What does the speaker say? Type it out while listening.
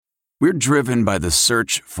We're driven by the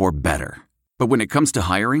search for better. But when it comes to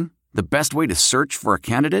hiring, the best way to search for a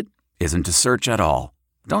candidate isn't to search at all.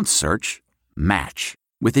 Don't search. Match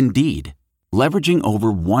with Indeed. Leveraging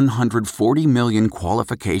over 140 million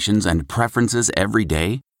qualifications and preferences every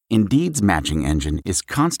day, Indeed's matching engine is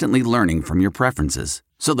constantly learning from your preferences.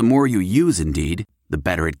 So the more you use Indeed, the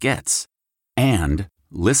better it gets. And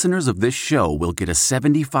listeners of this show will get a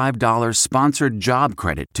 $75 sponsored job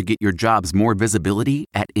credit to get your jobs more visibility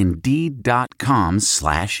at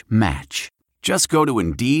Indeed.com/match. Just go to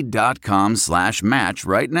Indeed.com/match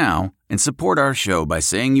right now and support our show by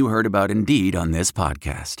saying you heard about Indeed on this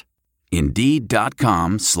podcast.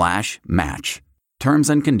 Indeed.com/match. Terms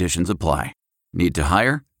and conditions apply. Need to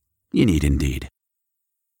hire? You need Indeed.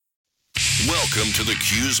 Welcome to the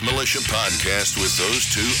Q's Militia Podcast with those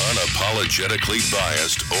two unapologetically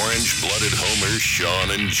biased, orange-blooded homers, Sean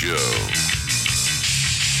and Joe.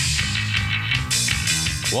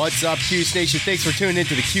 What's up, Q's Nation? Thanks for tuning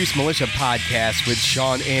into the Q's Militia Podcast with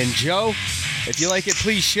Sean and Joe. If you like it,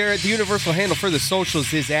 please share it. The universal handle for the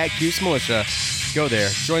socials is at Q's Militia. Go there.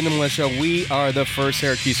 Join the militia. We are the first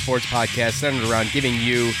Syracuse sports podcast centered around giving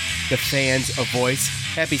you, the fans, a voice.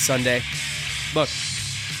 Happy Sunday. Look,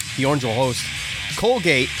 the Orange will host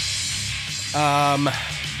Colgate.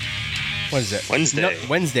 What is it?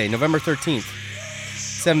 Wednesday, November 13th,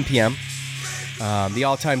 7 p.m. The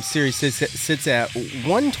all-time series sits at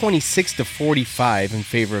 126-45 in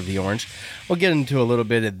favor of the Orange. We'll get into a little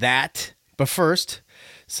bit of that, but first,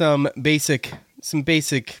 some basic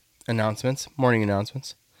announcements, morning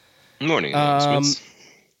announcements.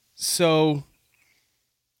 So,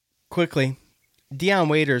 quickly, Deion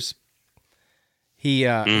Waiters, he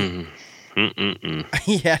had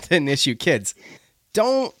an issue. Kids,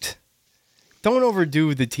 don't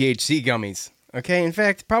overdo the THC gummies, okay? In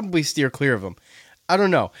fact, probably steer clear of them. I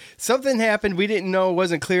don't know. Something happened. We didn't know. It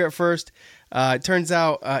wasn't clear at first. It turns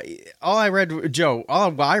out, all I read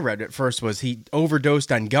at first was he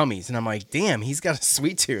overdosed on gummies. And I'm like, damn, he's got a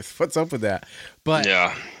sweet tooth. What's up with that? But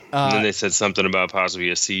yeah. And then they said something about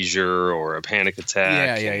possibly a seizure or a panic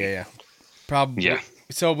attack. Yeah. Probably. Yeah.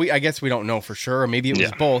 So I guess we don't know for sure, or maybe it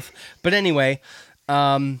was both. But anyway,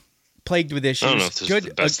 plagued with issues. I don't know if this is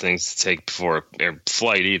the best things to take before a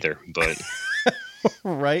flight either, but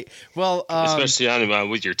right. Well, especially on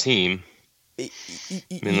with your team. I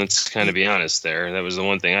mean, let's kind of be honest there. That was the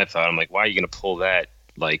one thing I thought. I'm like, why are you going to pull that?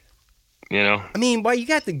 Like, you know? I mean, well, you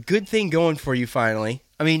got the good thing going for you finally.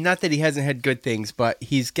 I mean, not that he hasn't had good things, but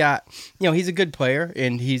he's got, he's a good player,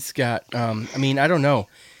 and he's got, I mean, I don't know.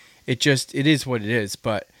 It is what it is,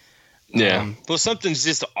 but. Yeah. Well, something's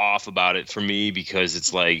just off about it for me because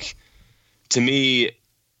it's like, to me,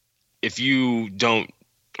 if you don't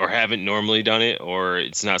or haven't normally done it, or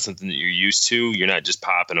it's not something that you're used to, you're not just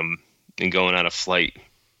popping them and going on a flight,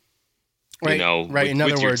 right, right. In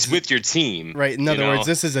other words, with your team, right. In other words,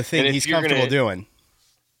 this is a thing he's comfortable doing.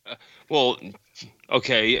 Well,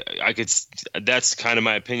 okay, that's kind of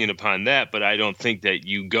my opinion upon that, but I don't think that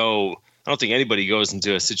I don't think anybody goes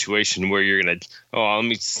into a situation where you're going to, let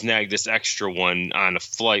me snag this extra one on a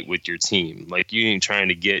flight with your team. Like, you ain't trying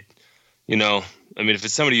to get, I mean, if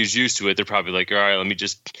it's somebody who's used to it, they're probably like, all right, let me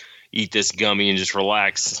just eat this gummy and just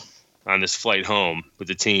relax on this flight home with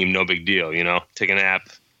the team. No big deal, take a nap.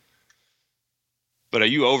 But are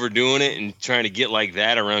you overdoing it and trying to get like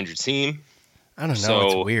that around your team? I don't know.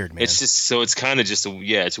 It's weird, man. It's just, so it's kind of just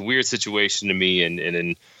it's a weird situation to me.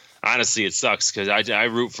 And honestly, it sucks because I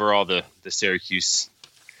root for all the Syracuse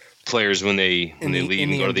players when they leave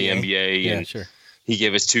and go to the NBA. Yeah, and sure. He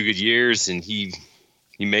gave us 2 good years, and he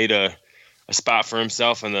made a spot for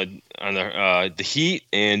himself on the Heat,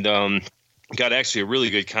 and got actually a really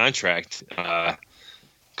good contract a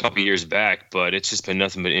couple years back. But it's just been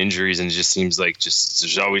nothing but injuries, and it just seems like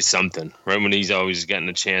there's always something. Right when he's always gotten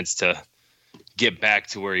a chance to get back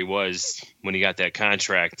to where he was when he got that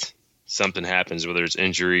contract, something happens, whether it's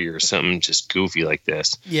injury or something just goofy like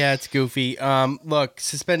this. Yeah, it's goofy. Look,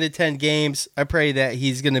 suspended 10 games. I pray that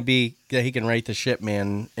he can right the ship,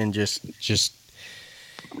 man, and just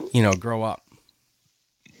grow up.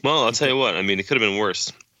 Well, I'll tell you what. I mean, it could have been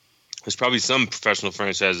worse. There's probably some professional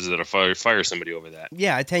franchises that'll fire somebody over that.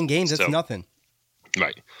 Yeah, 10 games, that's nothing.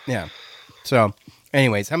 Right. Yeah. So,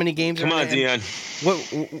 anyways, how many games Come on, Deion.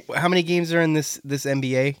 How many games are in this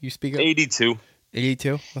NBA you speak of? 82.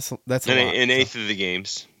 82? That's a lot. An eighth of the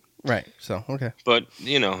games. Right. So, okay. But,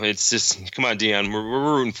 it's just, come on, Deion. We're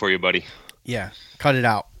rooting for you, buddy. Yeah. Cut it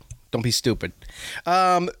out. Don't be stupid.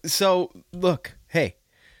 So, look, hey.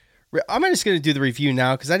 I'm just going to do the review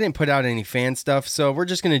now because I didn't put out any fan stuff, so we're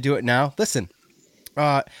just going to do it now. Listen,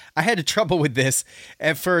 I had trouble with this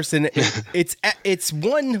at first, and it's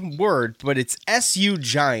one word, but it's SU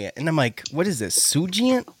Giant, and I'm like, what is this?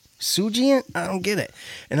 Sugiant? I don't get it.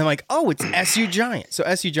 And I'm like, oh, it's SU Giant. So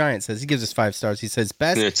SU Giant says, he gives us 5 stars. He says,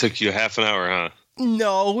 best. And it took you half an hour, huh?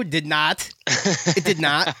 No, it did not. It did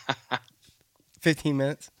not. 15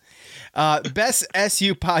 minutes. Best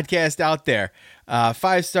SU podcast out there.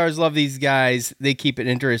 5 stars. Love these guys. They keep it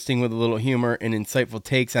interesting with a little humor and insightful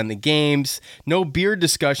takes on the games. No beer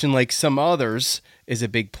discussion like some others is a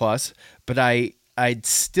big plus, but I'd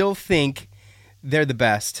still think they're the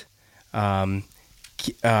best.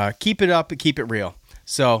 Keep it up and keep it real.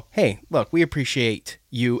 So, hey, look, we appreciate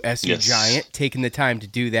you, SU Giant, taking the time to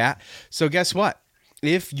do that. So guess what?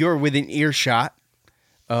 If you're within earshot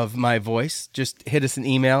of my voice, just hit us an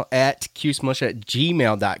email at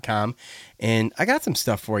qsmush@gmail.com, and I got some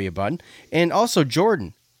stuff for you, bud. And also,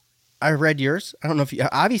 Jordan, I read yours. I don't know if you,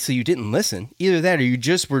 obviously you didn't listen. Either that or you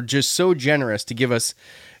were just so generous to give us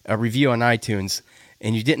a review on iTunes,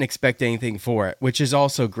 and you didn't expect anything for it, which is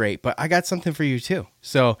also great. But I got something for you, too.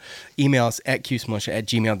 So email us at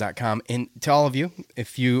qsmush@gmail.com. And to all of you,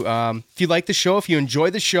 if you like the show, if you enjoy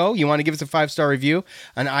the show, you want to give us a 5-star review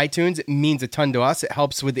on iTunes, it means a ton to us. It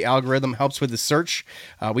helps with the algorithm, helps with the search.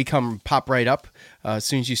 We pop right up as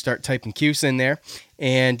soon as you start typing Cuse in there,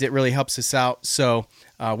 and it really helps us out. So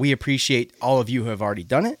we appreciate all of you who have already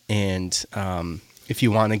done it. And if you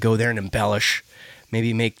want to go there and embellish,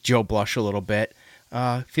 maybe make Joe blush a little bit,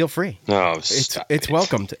 feel free. Oh, it's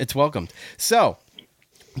welcomed. It's welcomed. So,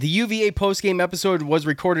 the UVA postgame episode was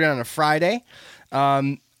recorded on a Friday.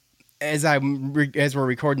 As we're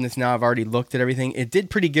recording this now, I've already looked at everything. It did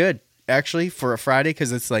pretty good, actually, for a Friday,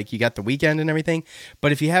 because it's like you got the weekend and everything.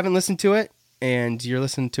 But if you haven't listened to it, and you're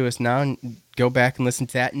listening to us now, go back and listen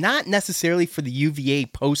to that. Not necessarily for the UVA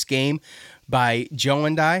postgame by Joe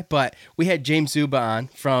and I, but we had James Zuba on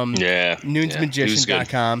from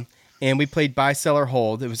noonsmagicians.com. And we played Buy, Sell, or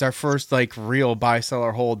Hold. It was our first real Buy, Sell,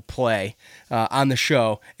 or Hold play on the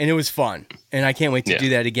show, and it was fun. And I can't wait to do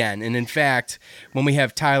that again. And in fact, when we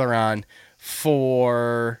have Tyler on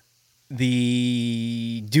for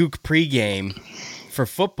the Duke pregame for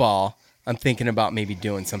football, I'm thinking about maybe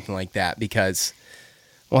doing something like that because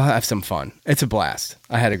we'll have some fun. It's a blast.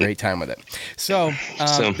 I had a great time with it. So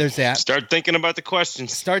there's that. Start thinking about the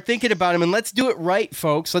questions. Start thinking about them, and let's do it right,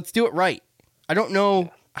 folks. Let's do it right. I don't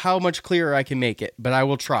know how much clearer I can make it, but I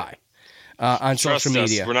will try on social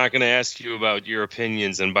media. We're not going to ask you about your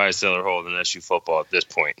opinions on Buy, Sell, or Hold in SU football at this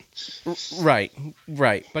point. Right.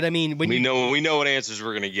 But I mean, we know what answers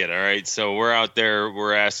we're going to get. All right, so we're out there.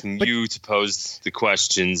 We're asking you to pose the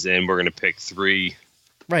questions, and we're going to pick 3.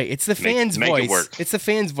 Right. It's the fans' voice. It work. It's the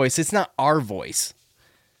fans' voice. It's not our voice.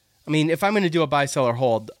 I mean, if I'm going to do a Buy, Sell, or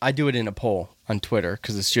Hold, I do it in a poll on Twitter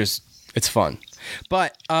because it's fun.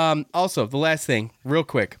 But also, the last thing, real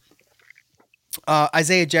quick.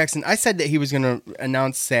 Isaiah Jackson, I said that he was going to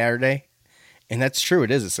announce Saturday, and that's true. It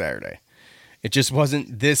is a Saturday. It just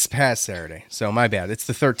wasn't this past Saturday. So my bad. It's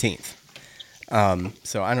the 13th.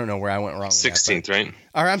 So I don't know where I went wrong. 16th, right?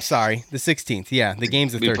 Or I'm sorry, the 16th. Yeah, the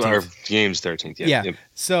game's the 13th. Our game's 13th. Yeah. Yep.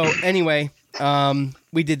 So anyway,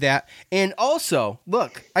 we did that. And also,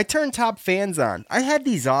 look, I turned top fans on. I had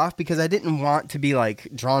these off because I didn't want to be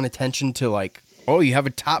drawing attention to oh, you have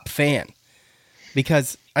a top fan.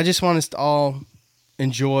 Because I just want us to all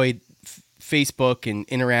enjoy Facebook and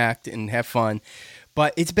interact and have fun.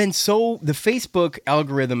 But it's been the Facebook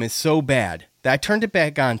algorithm is so bad that I turned it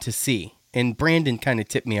back on to see. And Brandon kind of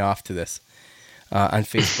tipped me off to this on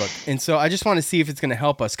Facebook. And so I just want to see if it's going to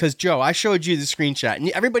help us. Because, Joe, I showed you the screenshot. And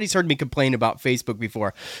everybody's heard me complain about Facebook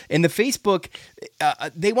before. And the Facebook,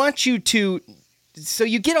 they want you to... So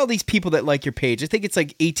you get all these people that like your page. I think it's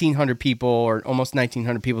 1,800 people or almost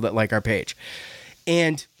 1,900 people that like our page.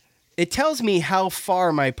 And it tells me how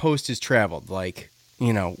far my post has traveled.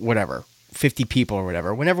 Whatever. 50 people or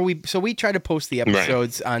whatever. So we try to post the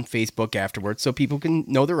episodes on Facebook afterwards so people can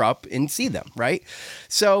know they're up and see them, right?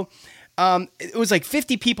 So it was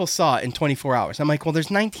 50 people saw it in 24 hours. I'm like, well,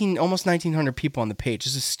 there's almost 1,900 people on the page.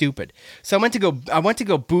 This is stupid. So I went to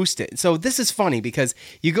go boost it. So this is funny because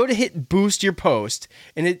you go to hit boost your post,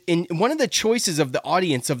 and one of the choices of the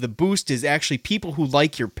audience of the boost is actually people who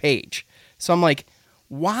like your page. So I'm like,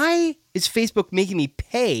 why is Facebook making me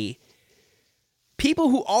pay people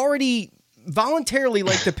who already voluntarily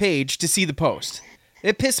like the page to see the post?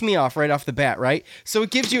 It pissed me off right off the bat, right? So it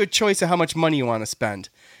gives you a choice of how much money you want to spend.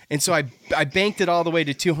 And so I banked it all the way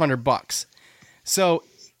to $200. So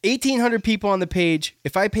 1,800 people on the page.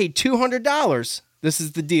 If I paid $200, this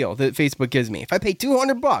is the deal that Facebook gives me. If I pay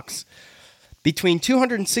 $200, between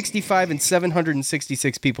 265 and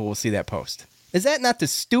 766 people will see that post. Is that not the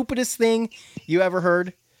stupidest thing you ever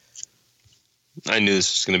heard? I knew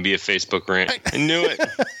this was going to be a Facebook rant. I knew it.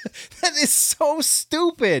 That is so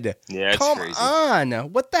stupid. Yeah, it's Come crazy. on.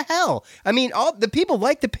 What the hell? I mean, all the people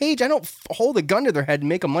like the page. I don't hold a gun to their head and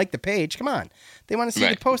make them like the page. Come on. They want to see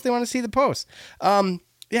the post. They want to see the post.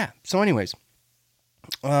 Yeah. So anyways.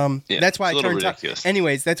 That's why I turned top.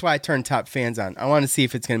 Anyways, that's why I turned Top Fans on. I want to see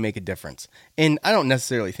if it's going to make a difference. And I don't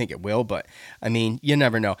necessarily think it will, but I mean, you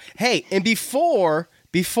never know. Hey, and before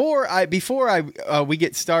we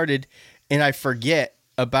get started and I forget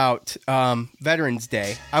about Veterans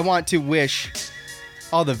Day, I want to wish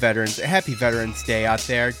all the veterans a happy Veterans Day out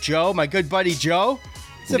there. Joe, my good buddy Joe,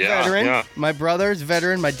 is a veteran. Yeah. My brother's a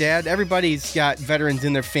veteran. My dad, everybody's got veterans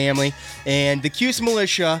in their family. And the Cuse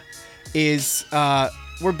Militia is,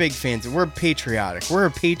 we're big fans. We're patriotic. We're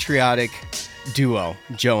a patriotic duo,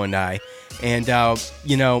 Joe and I. And,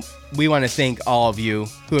 we want to thank all of you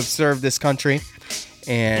who have served this country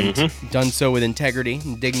and done so with integrity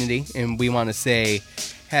and dignity. And we want to say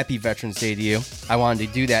happy Veterans Day to you. I wanted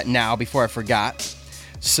to do that now before I forgot.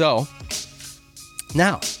 So,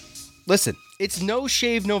 now, listen, it's No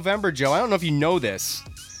Shave November, Joe. I don't know if you know this.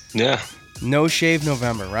 Yeah. No Shave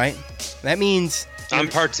November, right? That means... I'm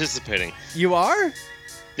participating. You are?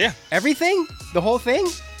 Yeah. Everything? The whole thing?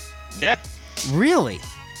 Yeah. Really?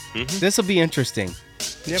 Mm-hmm. This will be interesting.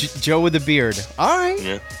 Yep. Joe with the beard. All right.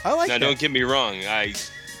 Yeah. I like that. Now, don't get me wrong. I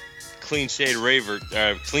clean shaved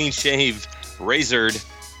razored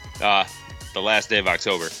the last day of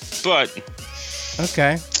October. But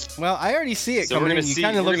okay. Well, I already see it coming in. You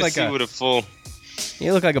kind of look like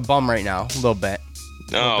You look like a bum right now, a little bit.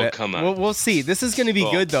 No, come on. We'll see. This is going to be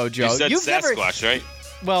good, though, Joe. You said Sasquatch, right?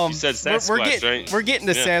 Well, you said Sasquatch, right? We're getting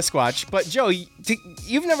to Sasquatch, but Joe,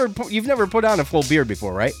 you've never put on a full beard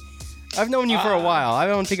before, right? I've known you for a while. I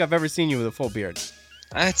don't think I've ever seen you with a full beard.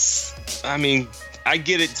 I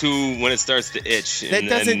get it too when it starts to itch.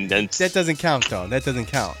 That doesn't count, though. That doesn't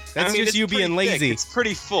count. That's just you being lazy. Thick. It's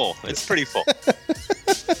pretty full.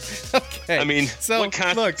 Okay. What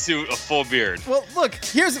constitutes a full beard? Well, look,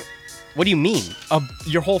 what do you mean?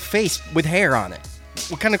 Your whole face with hair on it.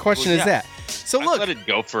 What kind of question is that? So look. I let it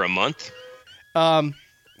go for a month.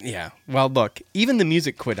 Yeah. Well, look, even the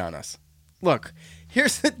music quit on us. Look,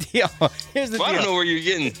 here's the deal. I don't know where you're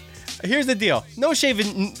getting. Here's the deal. No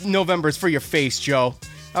Shaving November is for your face, Joe.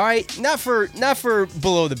 All right? Not for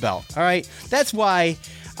below the belt. All right? That's why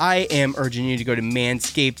I am urging you to go to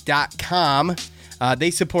manscaped.com.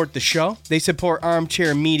 They support the show. They support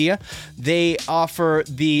Armchair Media. They offer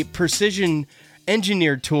the precision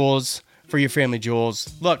engineered tools for your family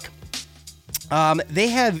jewels. Look, they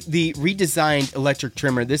have the redesigned electric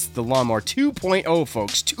trimmer. This is the Lawnmower 2.0,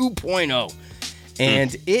 folks. 2.0.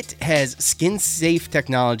 And it has skin-safe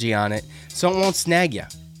technology on it, so it won't snag you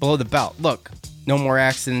below the belt. Look, no more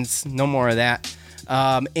accidents, no more of that.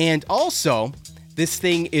 And also, this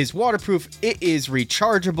thing is waterproof. It is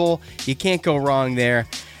rechargeable. You can't go wrong there.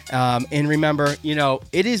 And remember,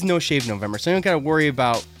 it is No Shave November, so you don't got to worry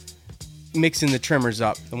about mixing the trimmers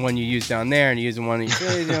up. The one you use down there and using one in your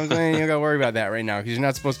face. You don't got to worry about that right now because you're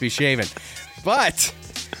not supposed to be shaving. But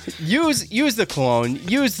use the cologne,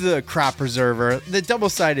 use the crop preserver, the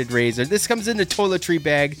double-sided razor. This comes in a toiletry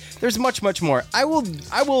bag. There's much, much more. I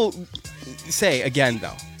will say again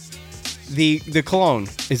though, the cologne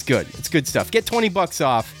is good. It's good stuff. Get $20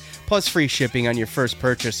 off plus free shipping on your first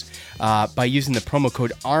purchase by using the promo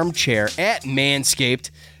code armchair at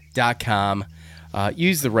manscaped.com.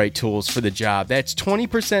 Use the right tools for the job. That's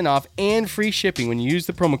 20% off and free shipping when you use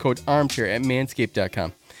the promo code armchair at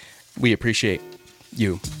manscaped.com. We appreciate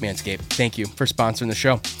you, Manscaped. Thank you for sponsoring the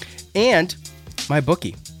show. And my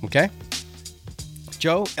bookie, okay?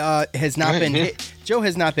 Joe has not been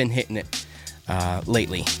hitting it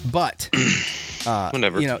lately, but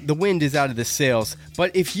whenever. The wind is out of the sails.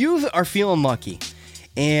 But if you are feeling lucky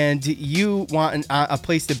and you want a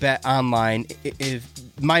place to bet online, if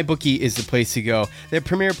MyBookie is the place to go. Their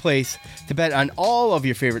premier place to bet on all of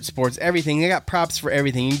your favorite sports, everything. They got props for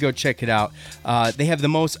everything. You can go check it out. They have the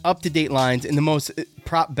most up-to-date lines and the most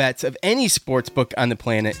prop bets of any sports book on the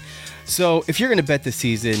planet. So if you're going to bet this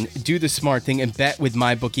season, do the smart thing and bet with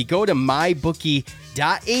MyBookie. Go to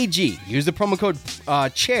mybookie.ag. Use the promo code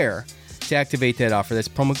CHAIR to activate that offer. That's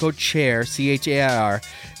promo code CHAIR, CHAIR.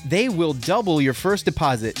 They will double your first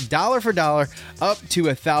deposit, dollar for dollar, up to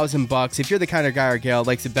 $1,000. If you're the kind of guy or gal that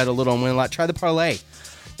likes to bet a little and win a lot, try the parlay.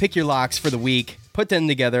 Pick your locks for the week, put them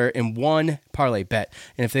together in one parlay bet,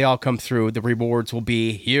 and if they all come through, the rewards will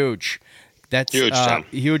be huge. That's huge, Tom.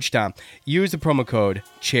 Huge, Tom. Use the promo code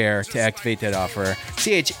CHAIR to activate that offer.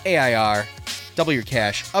 CHAIR. Double your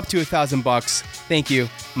cash, up to $1,000. Thank you,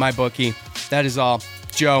 MyBookie. That is all.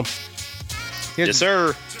 Joe. Yes,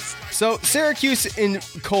 sir. So Syracuse and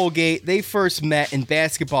Colgate, they first met in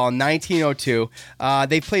basketball in 1902.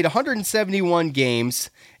 They played 171 games,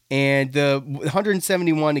 and the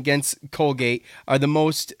 171 against Colgate are the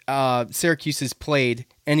most Syracuse has played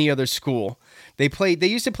any other school. They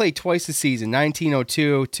used to play twice a season,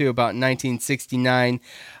 1902 to about 1969.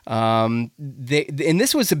 And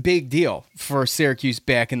this was a big deal for Syracuse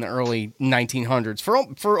back in the early 1900s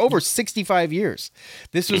for over 65 years.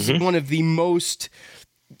 This was one of the most.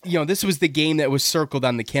 This was the game that was circled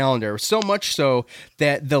on the calendar, so much so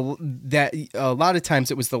that a lot of times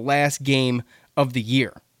it was the last game of the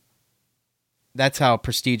year. That's how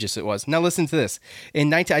prestigious it was. Now listen to this.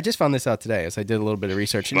 I just found this out today as I did a little bit of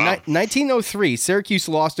research. In 1903, Syracuse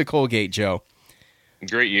lost to Colgate, Joe.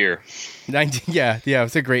 Great year. Yeah, it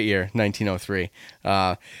was a great year, 1903.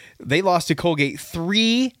 They lost to Colgate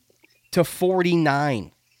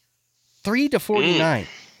 3-49. 3-49.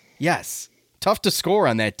 Yes. Tough to score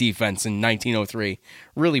on that defense in 1903.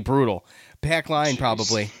 Really brutal. Pack line,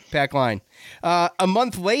 probably. Pack line. A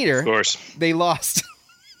month later, of course, they lost.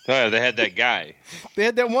 Oh, they had that guy. They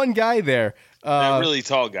had that one guy there. That really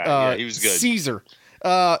tall guy. Yeah, he was good. Caesar.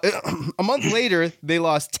 A month later, they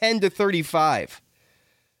lost 10-35.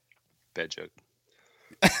 Bad joke.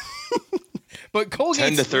 But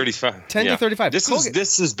Colgate 10-35. 10-35.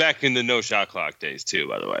 This is back in the no shot clock days too,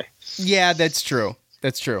 by the way. Yeah, that's true.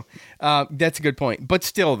 That's a good point. But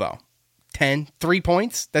still, though, 3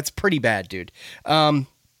 points? That's pretty bad, dude. The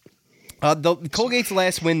Colgate's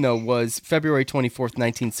last win, though, was February 24th,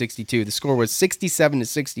 1962. The score was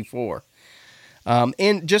 67-64.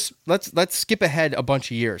 And just let's skip ahead a bunch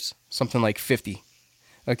of years, something like 50.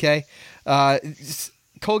 Okay?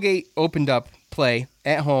 Colgate opened up play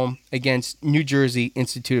at home against New Jersey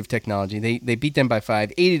Institute of Technology. They beat them by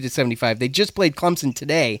 5, 80-75. They just played Clemson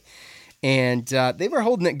today. And they were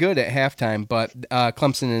holding it good at halftime, but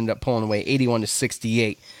Clemson ended up pulling away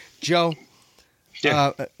 81-68. Joe?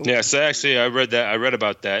 Yeah, so actually I read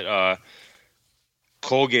about that.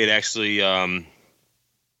 Colgate actually,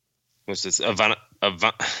 what's this? Ivanauskas?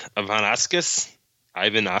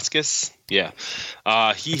 Yeah.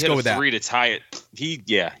 He hit a 3 to tie it.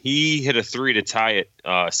 He hit a 3 to tie it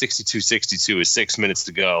 62-62 with 6 minutes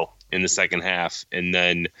to go in the second half. And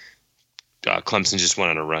then Clemson just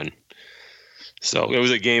went on a run. So it was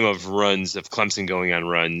a game of runs, of Clemson going on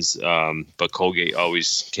runs, but Colgate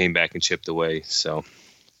always came back and chipped away. So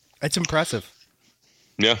that's impressive.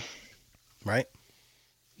 Yeah. Right?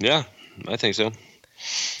 Yeah, I think so.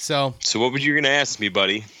 So what were you going to ask me,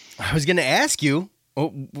 buddy? I was going to ask you.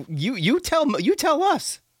 You tell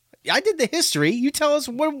us. I did the history. You tell us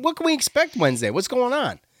what can we expect Wednesday? What's going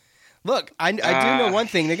on? Look, I do know one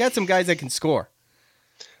thing. They got some guys that can score.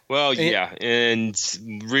 Well, yeah,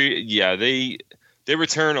 they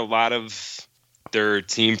return a lot of their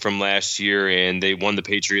team from last year, and they won the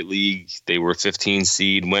Patriot League. They were 15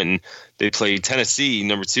 seed, went and they played Tennessee,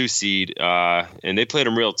 number 2 seed, and they played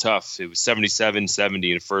them real tough. It was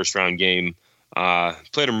 77-70 in a first-round game.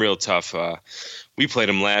 Played them real tough. We played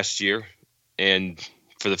them last year, and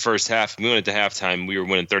for the first half, we went into halftime, we were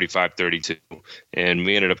winning 35-32, and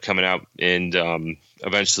we ended up coming out and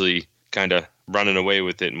eventually kind of running away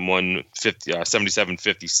with it and won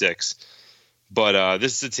 77-56. But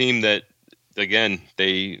this is a team that, again,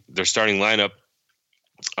 their starting lineup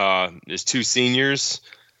is 2 seniors,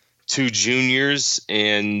 2 juniors,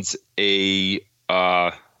 and a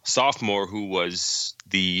sophomore who was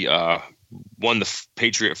won the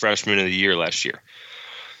Patriot Freshman of the Year last year.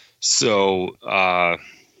 So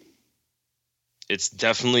it's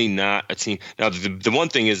definitely not a team. Now, the one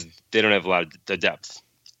thing is they don't have a lot of depth,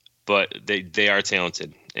 but they are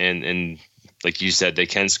talented. And like you said, they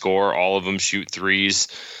can score. All of them shoot threes.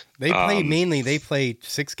 They play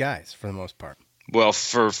 6 guys for the most part. Well,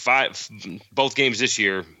 for both games this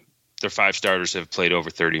year, their 5 starters have played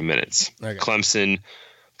over 30 minutes. Okay.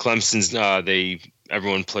 Clemson's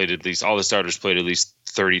everyone played at least, all the starters played at least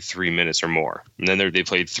 33 minutes or more. And then they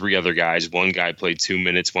played 3 other guys. One guy played 2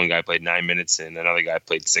 minutes, one guy played 9 minutes, and another guy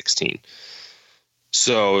played 16.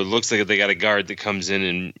 So it looks like they got a guard that comes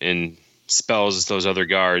in and spells those other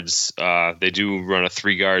guards. They do run a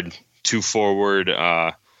 3-guard, 2-forward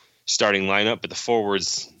starting lineup, but the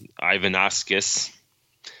forwards, Ivanauskas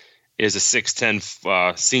is a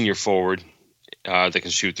 6'10" senior forward that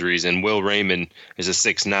can shoot threes, and Will Raymond is a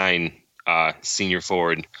 6'9" senior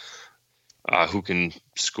forward who can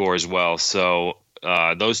score as well. So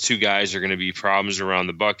those 2 guys are going to be problems around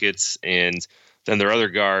the buckets, and then their other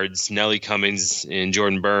guards, Nelly Cummings and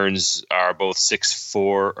Jordan Burns, are both 6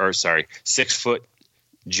 foot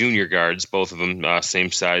junior guards, both of them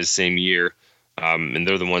same size, same year. And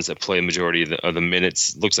they're the ones that play a majority of the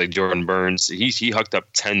minutes. Looks like Jordan Burns, he hucked up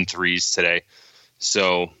 10 threes today.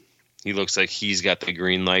 So he looks like he's got the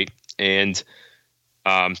green light. And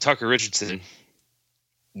Tucker Richardson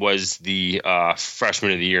was the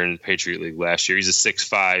freshman of the year in the Patriot League last year. He's a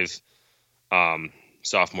 6'5",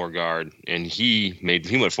 sophomore guard, and he went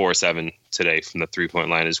 4-7 today from the 3-point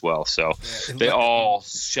line as well. So they all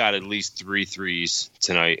shot at least 3 threes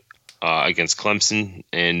tonight against Clemson,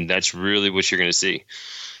 and that's really what you're going to see.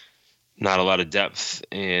 Not a lot of depth,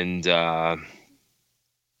 and a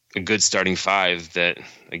good starting five that,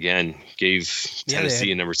 again, gave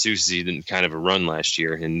Tennessee a number 2 seed kind of a run last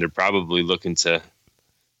year, and they're probably looking to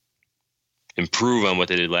improve on what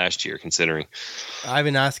they did last year, considering.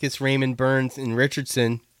 Ivan Oskis, Raymond Burns, and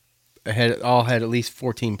Richardson all had at least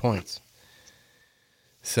 14 points.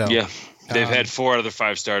 So yeah, they've had 4 out of their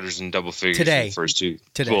 5 starters in double figures today. In the first 2.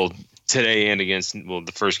 Today. Well, today and against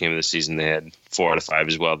the first game of the season, they had 4 out of 5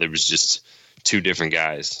 as well. There was just 2 different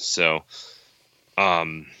guys. So,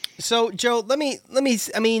 So Joe, let me.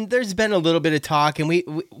 I mean, there's been a little bit of talk, and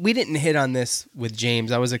we didn't hit on this with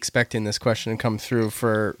James. I was expecting this question to come through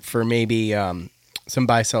for maybe some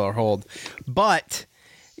buy, sell, or hold, but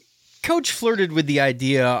Coach flirted with the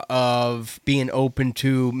idea of being open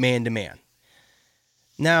to man.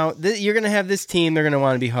 Now you're going to have this team; they're going to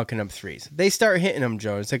want to be hucking up threes. They start hitting them,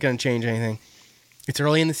 Joe. Is that going to change anything? It's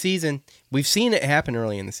early in the season. We've seen it happen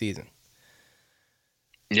early in the season.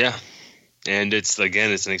 Yeah. And it's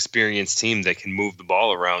an experienced team that can move the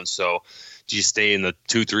ball around. So do you stay in the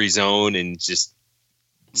 2-3 zone and just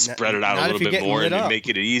spread it out a little bit more and make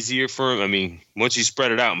it easier for them? I mean, once you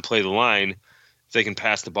spread it out and play the line, if they can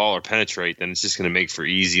pass the ball or penetrate, then it's just going to make for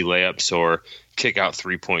easy layups or kick out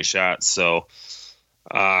 3-point shots. So,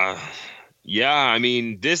 yeah, I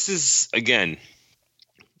mean, this is, again,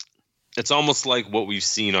 it's almost like what we've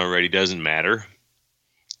seen already doesn't matter.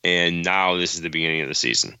 And now this is the beginning of the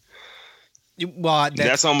season. Well,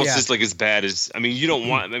 that's almost just like as bad as, I mean, you don't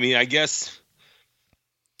want, I mean, I guess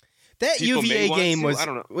that UVA game was, I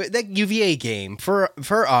don't know. That UVA game for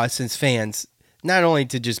us as fans, not only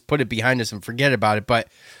to just put it behind us and forget about it, but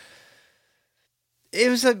it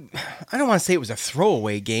was I don't want to say it was a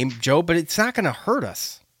throwaway game, Joe, but it's not going to hurt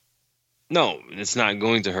us. No, it's not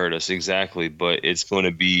going to hurt us exactly, but it's going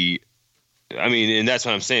to be, I mean, and that's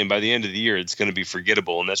what I'm saying. By the end of the year, it's going to be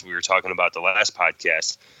forgettable, and that's what we were talking about the last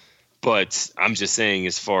podcast. But I'm just saying,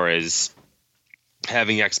 as far as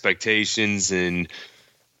having expectations and,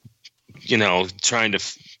 you know, trying to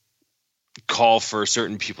call for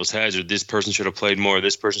certain people's heads, or this person should have played more,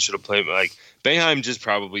 this person should have played more. Like, Boeheim just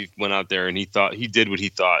probably went out there and he did what he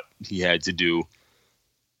thought he had to do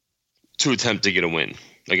to attempt to get a win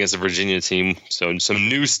against a Virginia team. So some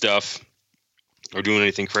new stuff or doing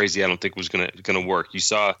anything crazy, I don't think was gonna work. You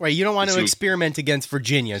saw, right? You don't want to experiment against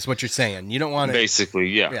Virginia, is what you're saying. You don't want to basically,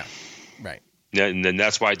 yeah. Right. Yeah, and then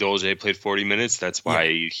that's why Dolce played 40 minutes. That's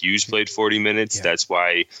why Hughes played 40 minutes. Yeah. That's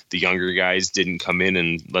why the younger guys didn't come in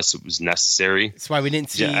unless it was necessary. That's why we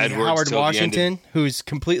didn't see Howard Washington, who's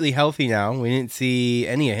completely healthy now. We didn't see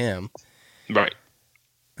any of him. Right.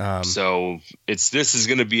 So this is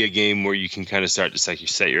going to be a game where you can kind of start to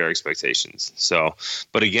set your expectations. So,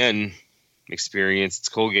 but again,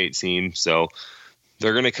 experienced Colgate team, so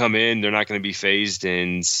they're going to come in. They're not going to be phased,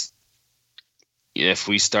 and if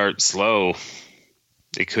we start slow,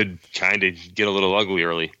 it could kind of get a little ugly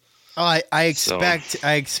early. Oh, I expect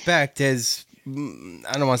as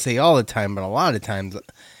I don't want to say all the time, but a lot of times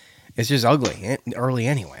it's just ugly early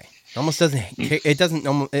anyway. It almost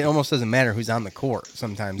doesn't matter who's on the court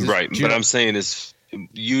sometimes. Right, but I'm saying is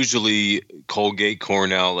usually Colgate,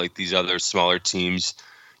 Cornell, like these other smaller teams,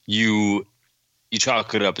 you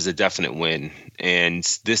chalk it up as a definite win. And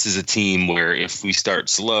this is a team where if we start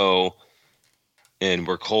slow and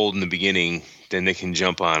we're cold in the beginning, then they can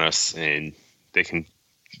jump on us and they can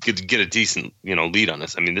get a decent, lead on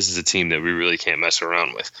us. I mean, this is a team that we really can't mess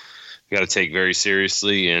around with. We got to take very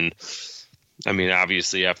seriously. And I mean,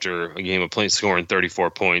 obviously after a game of playing, scoring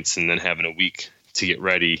 34 points and then having a week to get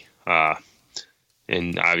ready,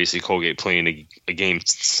 and obviously Colgate playing a game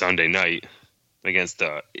Sunday night against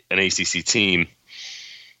an ACC team,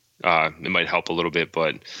 it might help a little bit,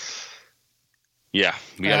 but yeah,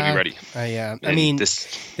 we got to be ready. Yeah. I mean,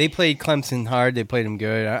 they played Clemson hard. They played them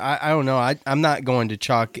good. I don't know. I'm not going to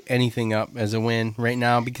chalk anything up as a win right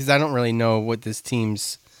now because I don't really know what this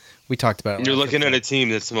team's – we talked about it. You're looking at a team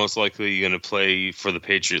that's most likely going to play for the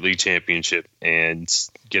Patriot League Championship and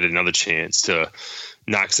get another chance to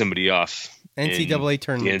knock somebody off. NCAA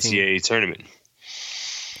tournament. The NCAA tournament.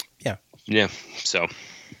 Yeah. Yeah. So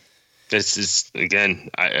this is, again,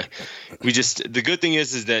 the good thing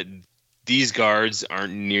is that these guards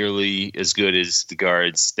aren't nearly as good as the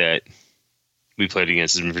guards that we played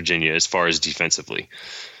against in Virginia as far as defensively.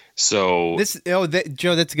 So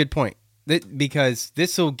Joe, that's a good point. Because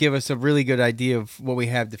this will give us a really good idea of what we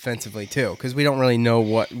have defensively too, because we don't really know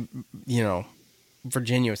what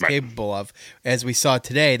Virginia was capable of. As we saw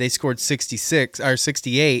today, they scored 66 or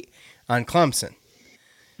 68 on Clemson.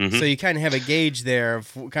 Mm-hmm. So you kind of have a gauge there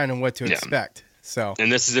of kind of what to expect. So,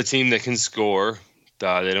 and this is a team that can score.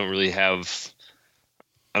 They don't really have.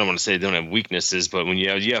 I don't want to say they don't have weaknesses, but when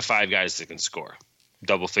you have 5 guys that can score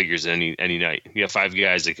double figures any night, you have 5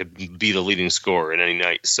 guys that could be the leading scorer in any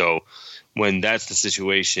night. So when that's the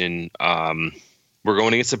situation, we're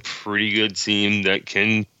going against a pretty good team that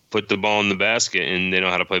can put the ball in the basket, and they know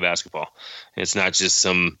how to play basketball. And it's not just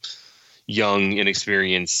some young,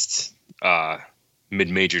 inexperienced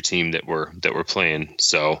mid-major team that we're playing.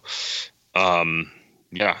 So,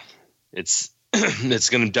 it's it's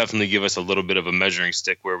going to definitely give us a little bit of a measuring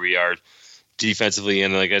stick where we are defensively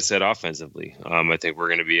and, like I said, offensively. I think we're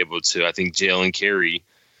going to be able to. I think Jalen Carey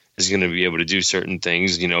is going to be able to do certain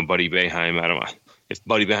things. Buddy Boeheim. I don't know if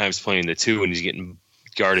Buddy Boeheim's playing the 2 and he's getting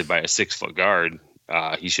guarded by a 6-foot guard.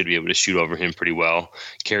 He should be able to shoot over him pretty well.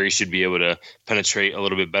 Carey should be able to penetrate a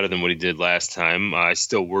little bit better than what he did last time. I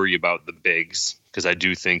still worry about the bigs because I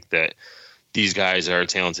do think that these guys are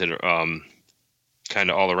talented, kind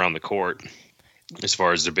of all around the court as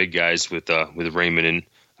far as their big guys with Raymond and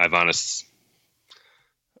Ivanis.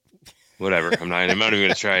 Whatever. I'm not even going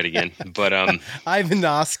to try it again. But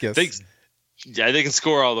Ivanauskas. They can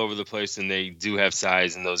score all over the place, and they do have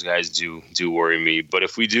size, and those guys do worry me. But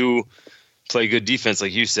if we do play good defense,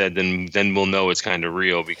 like you said, then we'll know it's kind of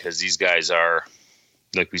real because these guys are,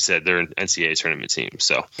 like we said, they're an NCAA tournament team.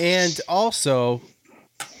 So and also,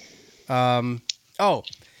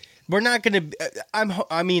 we're not going to.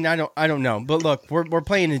 I don't know, but look, we're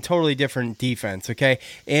playing a totally different defense, okay?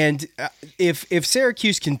 And if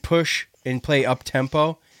Syracuse can push and play up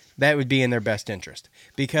tempo, that would be in their best interest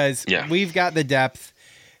because we've got the depth.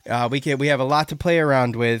 We have a lot to play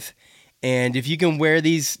around with, and if you can wear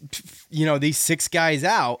these 6 guys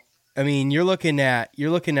out, I mean, you're looking at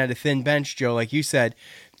a thin bench, Joe, like you said,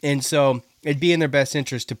 and so it'd be in their best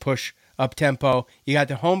interest to push up tempo. You got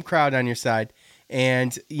the home crowd on your side.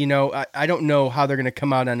 And, I don't know how they're going to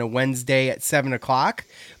come out on a Wednesday at 7:00,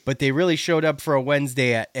 but they really showed up for a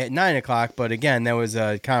Wednesday at 9:00. But again, that was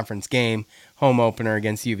a conference game, home opener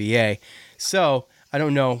against UVA. So I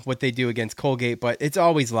don't know what they do against Colgate, but it's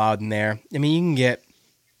always loud in there. I mean, you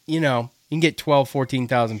can get 12,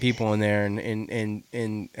 14,000 people in there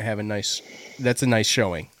and have that's a nice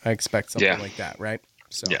showing. I expect something like that, right?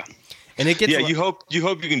 So yeah. And it gets you hope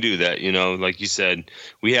you can do that. Like you said,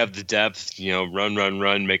 we have the depth.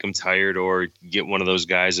 Run, make them tired, or get one of those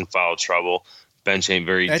guys in foul trouble. Bench ain't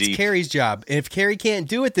very deep. That's Carey's job. If Carey can't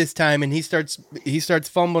do it this time, and he starts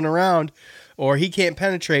fumbling around, or he can't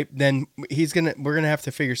penetrate, then we're gonna have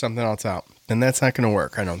to figure something else out. And that's not gonna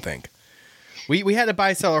work, I don't think. We had a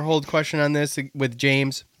buy, sell, or hold question on this with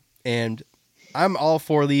James, and I'm all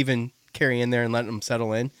for leaving Carey in there and letting him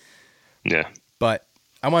settle in. Yeah, but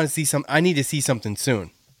I want to see I need to see something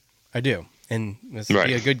soon. I do. And this will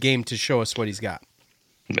be a good game to show us what he's got.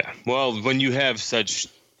 Yeah. Well, when you have such,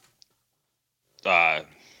 I'd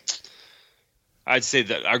say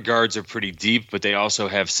that our guards are pretty deep, but they also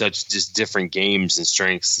have such just different games and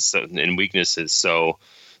strengths and weaknesses. So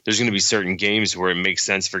there's going to be certain games where it makes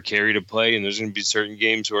sense for Carey to play, and there's going to be certain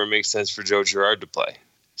games where it makes sense for Joe Girard to play.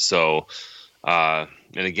 So, and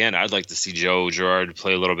again, I'd like to see Joe Girard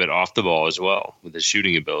play a little bit off the ball as well with his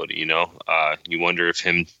shooting ability. You wonder if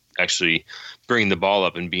him actually bringing the ball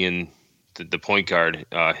up and being the point guard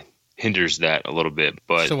hinders that a little bit.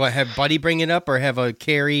 But so, what, have Buddy bring it up, or have a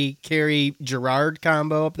Carey Girard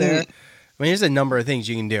combo up there? I mean, there's a number of things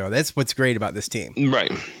you can do. That's what's great about this team,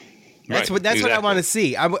 right? That's what I want to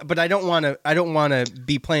see. But I don't want to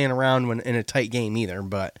be playing around in a tight game either.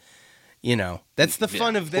 But that's the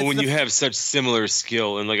fun of this. Well, when you have such similar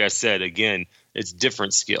skill, and like I said, again, it's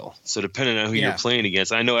different skill. So depending on who you're playing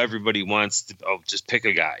against, I know everybody wants to just pick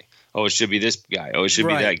a guy. Oh, it should be this guy. Oh, it should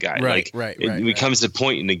be that guy. It becomes a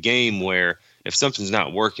point in the game where if something's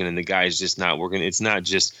not working and the guy's just not working, it's not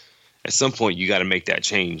just at some point you got to make that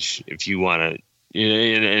change if you want to.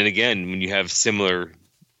 And again, when you have similar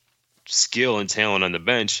skill and talent on the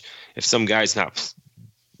bench, if some guy's not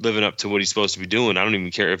living up to what he's supposed to be doing, I don't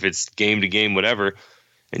even care if it's game to game, whatever,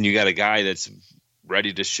 and you got a guy that's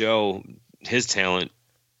ready to show his talent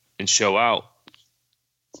and show out,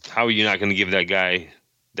 how are you not going to give that guy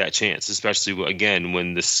that chance, especially, again,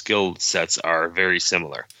 when the skill sets are very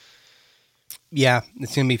similar? Yeah,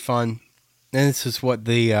 it's going to be fun. And this is what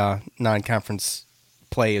the non-conference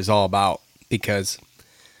play is all about, because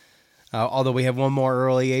although we have one more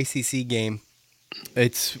early ACC game,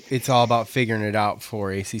 it's all about figuring it out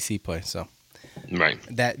for ACC play. So, right.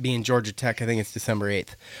 That being Georgia Tech, I think it's December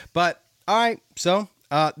 8th. But, all right, so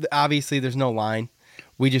obviously there's no line.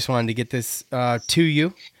 We just wanted to get this to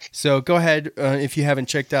you. So go ahead, if you haven't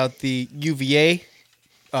checked out the UVA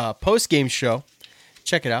post-game show,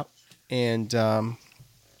 check it out. And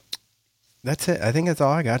that's it. I think that's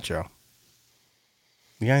all I got, Joe.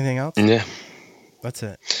 You got anything else? Yeah. That's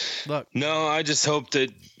it. Look. No, I just hope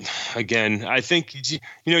that, again, I think, do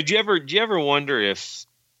you ever wonder if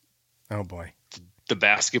Oh, boy. the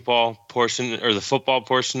basketball portion or the football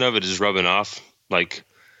portion of it is rubbing off? Like,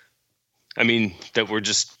 I mean, that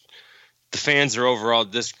the fans are overall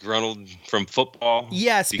disgruntled from football.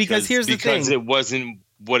 Yes, because here's the thing. Because it wasn't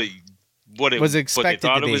what it was expected what they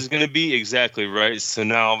thought to be. It was going to be. Exactly, right? So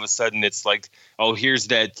now all of a sudden it's like, oh, here's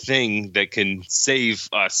that thing that can save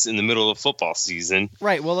us in the middle of football season.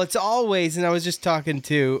 Right. Well, it's always, and I was just talking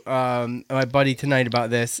to my buddy tonight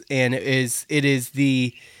about this, and it is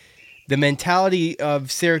the mentality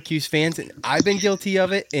of Syracuse fans, and I've been guilty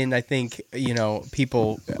of it, and I think,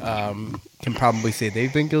 people can probably say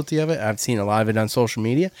they've been guilty of it. I've seen a lot of it on social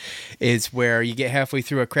media, is where you get halfway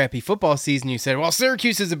through a crappy football season, you said, well,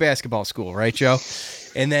 Syracuse is a basketball school, right, Joe?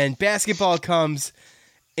 And then basketball comes,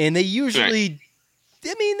 and they usually,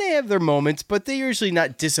 they have their moments, but they're usually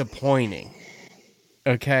not disappointing,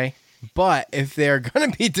 okay? But if they're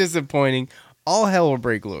going to be disappointing, all hell will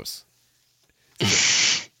break loose.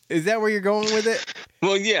 Is that where you're going with it?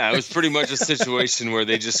 Well, yeah, it was pretty much a situation where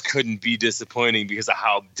they just couldn't be disappointing because of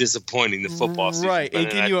how disappointing the football season was. Right, and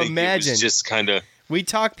can you imagine? It was just kind of we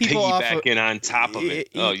talk people off piggybacking on top of it.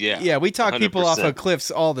 Oh, yeah. Yeah, we talk 100%. people off of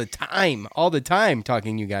cliffs all the time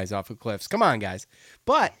talking you guys off of cliffs. Come on, guys.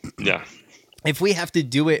 But yeah, if we have to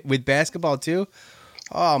do it with basketball too,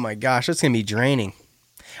 oh my gosh, that's going to be draining.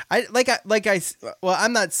 I'm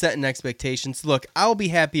not setting expectations. Look, I'll be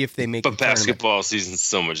happy if they make. But basketball season's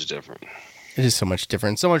so much different. It is so much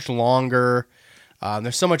different, so much longer.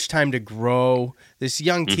 There's so much time to grow. This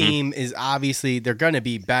young team is obviously, they're going to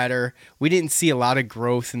be better. We didn't see a lot of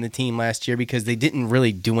growth in the team last year because they didn't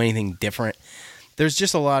really do anything different. There's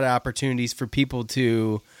just a lot of opportunities for people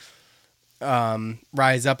to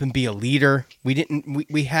rise up and be a leader.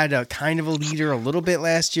 We had a kind of a leader a little bit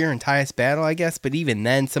last year in Tyus Battle, I guess, but even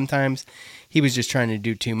then sometimes he was just trying to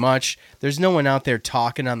do too much. There's no one out there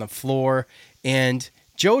talking on the floor, and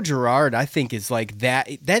Joe Girard, I think, is like that.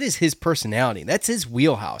 That is his personality. That's his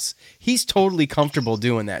wheelhouse. He's totally comfortable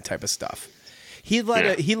doing that type of stuff. He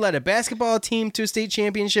led a basketball team to a state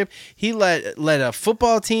championship. He led a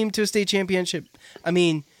football team to a state championship. I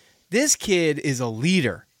mean, this kid is a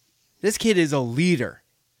leader. And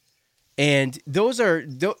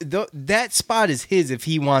that spot is his if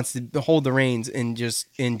he wants to hold the reins and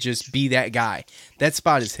just be that guy. That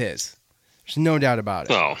spot is his. There's no doubt about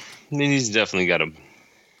it. Oh, I mean, he's definitely got to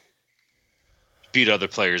beat other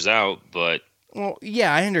players out, but. Well,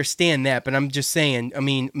 yeah, I understand that, but I'm just saying, I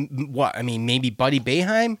mean, what? I mean, maybe Buddy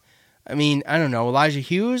Boeheim? I mean, I don't know. Elijah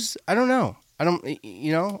Hughes? I don't know. I don't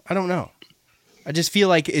know. I just feel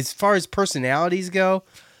like as far as personalities go,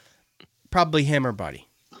 probably him or Buddy.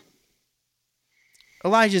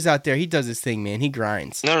 Elijah's out there. He does his thing, man. He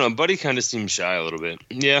grinds. I don't know. Buddy kind of seems shy a little bit.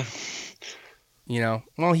 Yeah.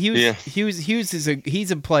 Well, Hughes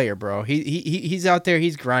he's a player, bro. He's out there.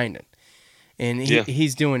 He's grinding, and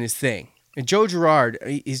he's doing his thing. And Joe Girard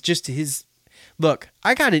is just his. Look,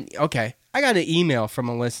 I got an email from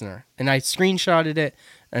a listener, and I screenshotted it,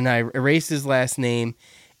 and I erased his last name,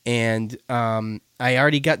 and I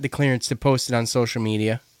already got the clearance to post it on social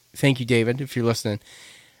media. Thank you, David, if you're listening.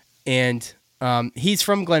 And he's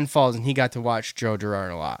from Glen Falls, and he got to watch Joe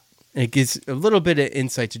Girard a lot. It gives a little bit of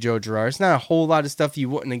insight to Joe Girard. It's not a whole lot of stuff you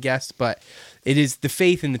wouldn't have guessed, but it is the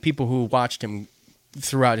faith in the people who watched him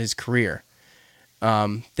throughout his career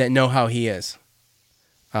that know how he is.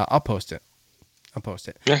 I'll post it.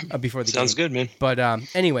 Before the Sounds game. good, man. But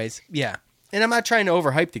anyways, yeah. And I'm not trying to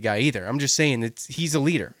overhype the guy either. I'm just saying he's a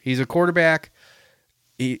leader. He's a quarterback.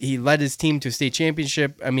 He led his team to a state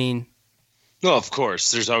championship. I mean, well, of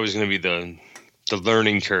course, there's always going to be the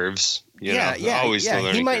learning curves. Always the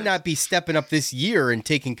learning He might curves. not be stepping up this year and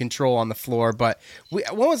taking control on the floor, but when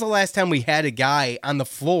was the last time we had a guy on the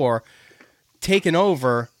floor taking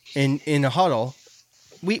over in a huddle?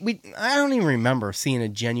 I don't even remember seeing a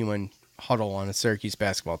genuine huddle on a Syracuse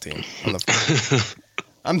basketball team on the floor.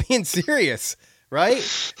 I'm being serious, right?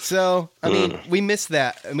 So, I mean, we missed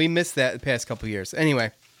that. We missed that the past couple of years.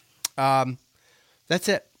 Anyway, that's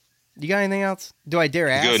it. You got anything else? Do I dare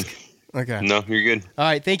ask? Good. Okay. No, you're good. All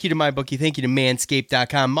right. Thank you to MyBookie. Thank you to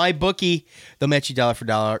Manscaped.com. MyBookie, they'll match you dollar for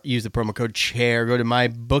dollar. Use the promo code CHAIR. Go to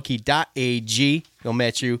mybookie.ag. They'll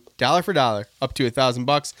match you dollar for dollar up to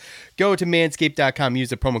 $1,000. Go to Manscaped.com. Use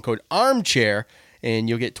the promo code ARMCHAIR, and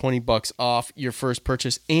you'll get $20 off your first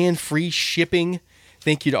purchase and free shipping.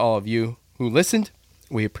 Thank you to all of you who listened.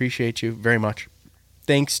 We appreciate you very much.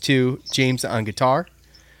 Thanks to James on guitar.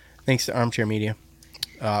 Thanks to Armchair Media.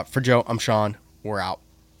 For Joe, I'm Sean. We're out.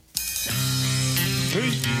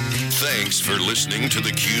 Thanks for listening to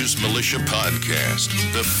the Q's Militia Podcast,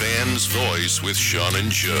 the fan's voice with Sean and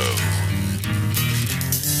Joe.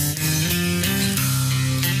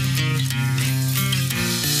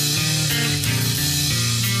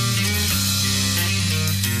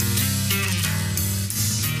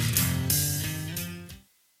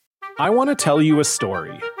 I want to tell you a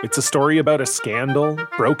story. It's a story about a scandal,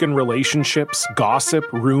 broken relationships,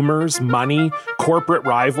 gossip, rumors, money, corporate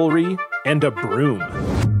rivalry, and a broom.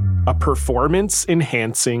 A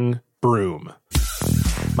performance-enhancing broom.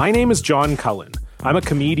 My name is John Cullen. I'm a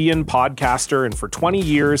comedian, podcaster, and for 20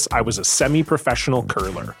 years, I was a semi-professional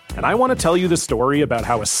curler. And I want to tell you the story about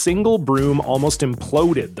how a single broom almost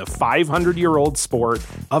imploded the 500-year-old sport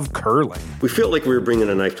of curling. We felt like we were bringing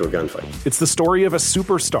a knife to a gunfight. It's the story of a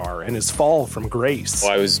superstar and his fall from grace.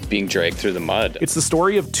 I was being dragged through the mud. It's the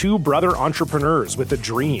story of two brother entrepreneurs with a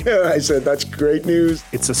dream. I said, that's great news.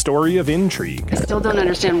 It's a story of intrigue. I still don't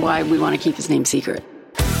understand why we want to keep his name secret.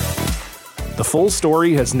 The full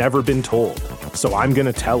story has never been told, so I'm going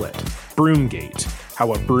to tell it. Broomgate,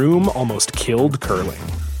 how a broom almost killed curling.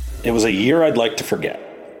 It was a year I'd like to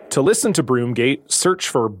forget. To listen to Broomgate, search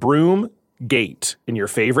for Broomgate in your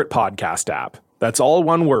favorite podcast app. That's all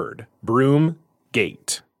one word,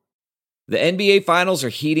 Broomgate. The NBA Finals are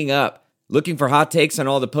heating up. Looking for hot takes on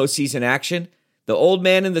all the postseason action? The Old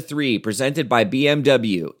Man and the Three, presented by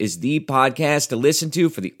BMW, is the podcast to listen to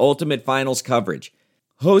for the ultimate finals coverage.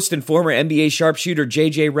 Host and former NBA sharpshooter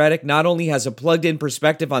JJ Redick not only has a plugged-in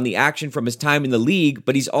perspective on the action from his time in the league,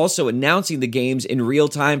 but he's also announcing the games in real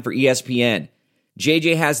time for ESPN.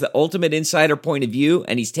 JJ has the ultimate insider point of view,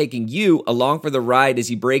 and he's taking you along for the ride as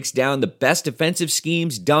he breaks down the best defensive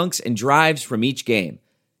schemes, dunks, and drives from each game.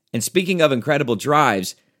 And speaking of incredible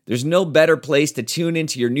drives, there's no better place to tune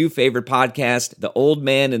into your new favorite podcast, The Old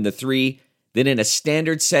Man and the Three, than in a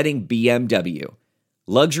standard-setting BMW.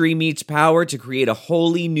 Luxury meets power to create a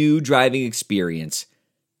wholly new driving experience.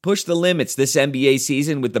 Push the limits this NBA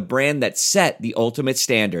season with the brand that set the ultimate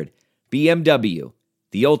standard. BMW,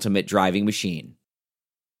 the ultimate driving machine.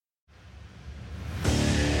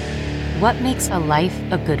 What makes a life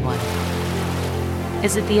a good one?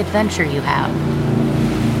 Is it the adventure you have?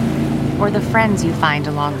 Or the friends you find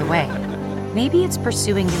along the way? Maybe it's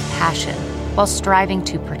pursuing your passion while striving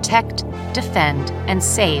to protect, defend, and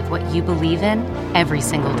save what you believe in every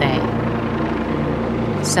single day.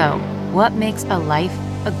 So, what makes a life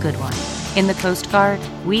a good one? In the Coast Guard,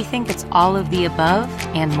 we think it's all of the above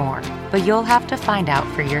and more, but you'll have to find out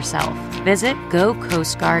for yourself. Visit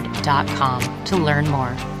GoCoastGuard.com to learn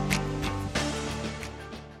more.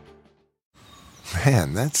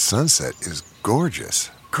 Man, that sunset is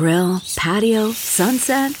gorgeous. Grill, patio,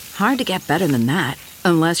 sunset. Hard to get better than that.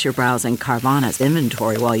 Unless you're browsing Carvana's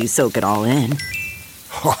inventory while you soak it all in.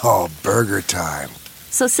 Oh, burger time.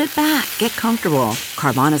 So sit back, get comfortable.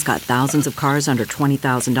 Carvana's got thousands of cars under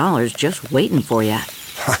 $20,000 just waiting for you.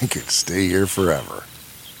 I could stay here forever.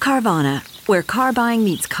 Carvana, where car buying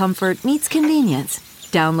meets comfort, meets convenience.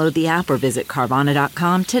 Download the app or visit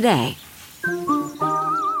Carvana.com today.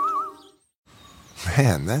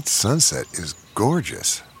 Man, that sunset is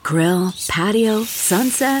gorgeous. Grill, patio,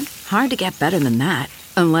 sunset. Hard to get better than that.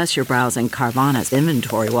 Unless you're browsing Carvana's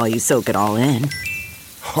inventory while you soak it all in.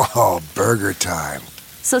 Oh, burger time.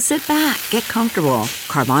 So sit back, get comfortable.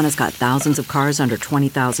 Carvana's got thousands of cars under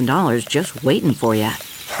 $20,000 just waiting for you.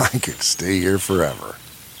 I could stay here forever.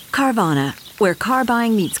 Carvana, where car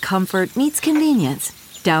buying meets comfort, meets convenience.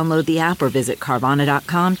 Download the app or visit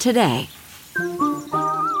Carvana.com today.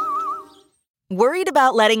 Worried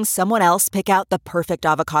about letting someone else pick out the perfect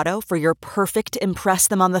avocado for your perfect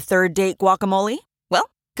impress-them-on-the-third-date guacamole? Well,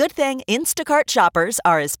 good thing Instacart shoppers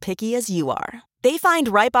are as picky as you are. They find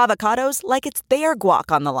ripe avocados like it's their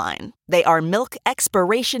guac on the line. They are milk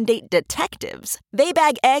expiration date detectives. They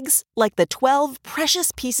bag eggs like the 12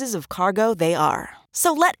 precious pieces of cargo they are.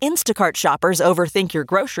 So let Instacart shoppers overthink your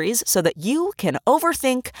groceries so that you can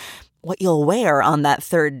overthink what you'll wear on that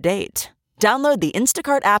third date. Download the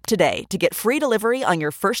Instacart app today to get free delivery on your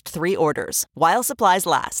first 3 orders, while supplies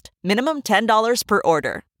last. Minimum $10 per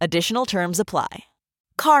order. Additional terms apply.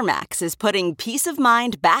 CarMax is putting peace of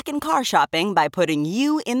mind back in car shopping by putting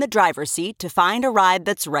you in the driver's seat to find a ride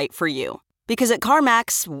that's right for you. Because at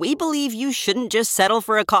CarMax, we believe you shouldn't just settle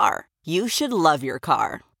for a car. You should love your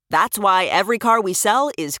car. That's why every car we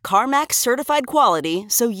sell is CarMax certified quality,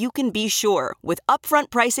 so you can be sure with upfront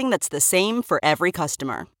pricing that's the same for every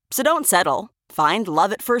customer. So don't settle. Find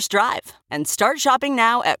love at first drive and start shopping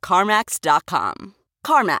now at CarMax.com.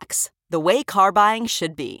 CarMax, the way car buying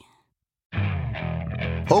should be.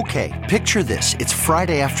 Okay, picture this. It's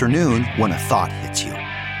Friday afternoon when a thought hits you.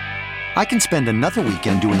 I can spend another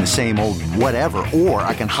weekend doing the same old whatever, or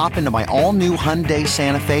I can hop into my all-new Hyundai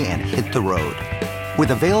Santa Fe and hit the road.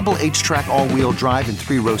 With available H-Track all-wheel drive and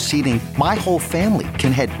 3-row seating, my whole family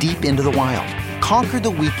can head deep into the wild. Conquer the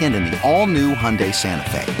weekend in the all-new Hyundai Santa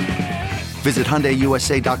Fe. Visit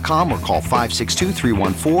HyundaiUSA.com or call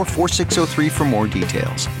 562-314-4603 for more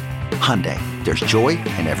details. Hyundai, there's joy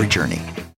in every journey.